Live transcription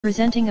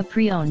Presenting a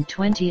pre-owned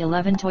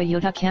 2011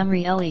 Toyota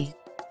Camry LE.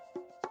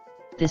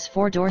 This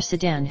four-door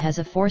sedan has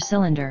a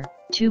four-cylinder,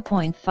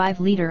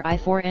 2.5-liter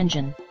i4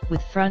 engine,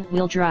 with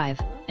front-wheel drive,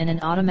 and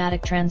an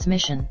automatic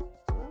transmission.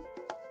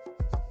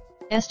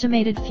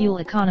 Estimated fuel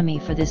economy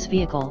for this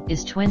vehicle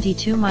is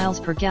 22 miles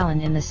per gallon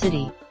in the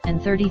city,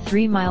 and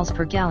 33 miles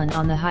per gallon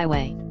on the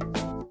highway.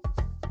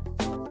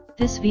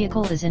 This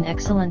vehicle is in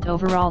excellent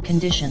overall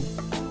condition.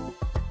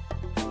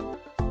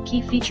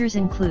 Key features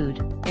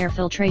include air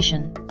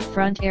filtration,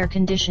 front air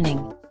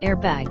conditioning,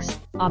 airbags,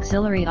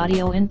 auxiliary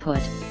audio input,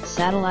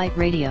 satellite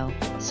radio,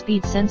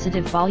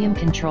 speed-sensitive volume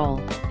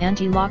control,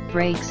 anti-lock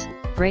brakes,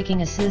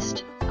 braking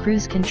assist,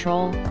 cruise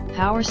control,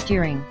 power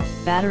steering,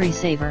 battery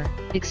saver,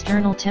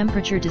 external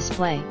temperature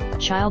display,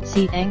 child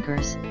seat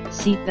anchors,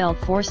 seat belt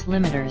force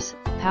limiters,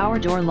 power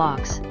door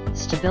locks,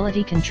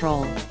 stability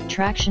control,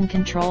 traction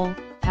control,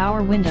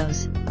 power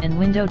windows, and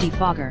window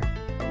defogger.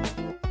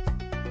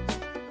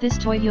 This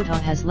Toyota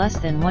has less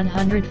than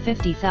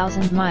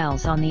 150,000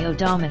 miles on the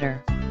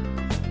odometer.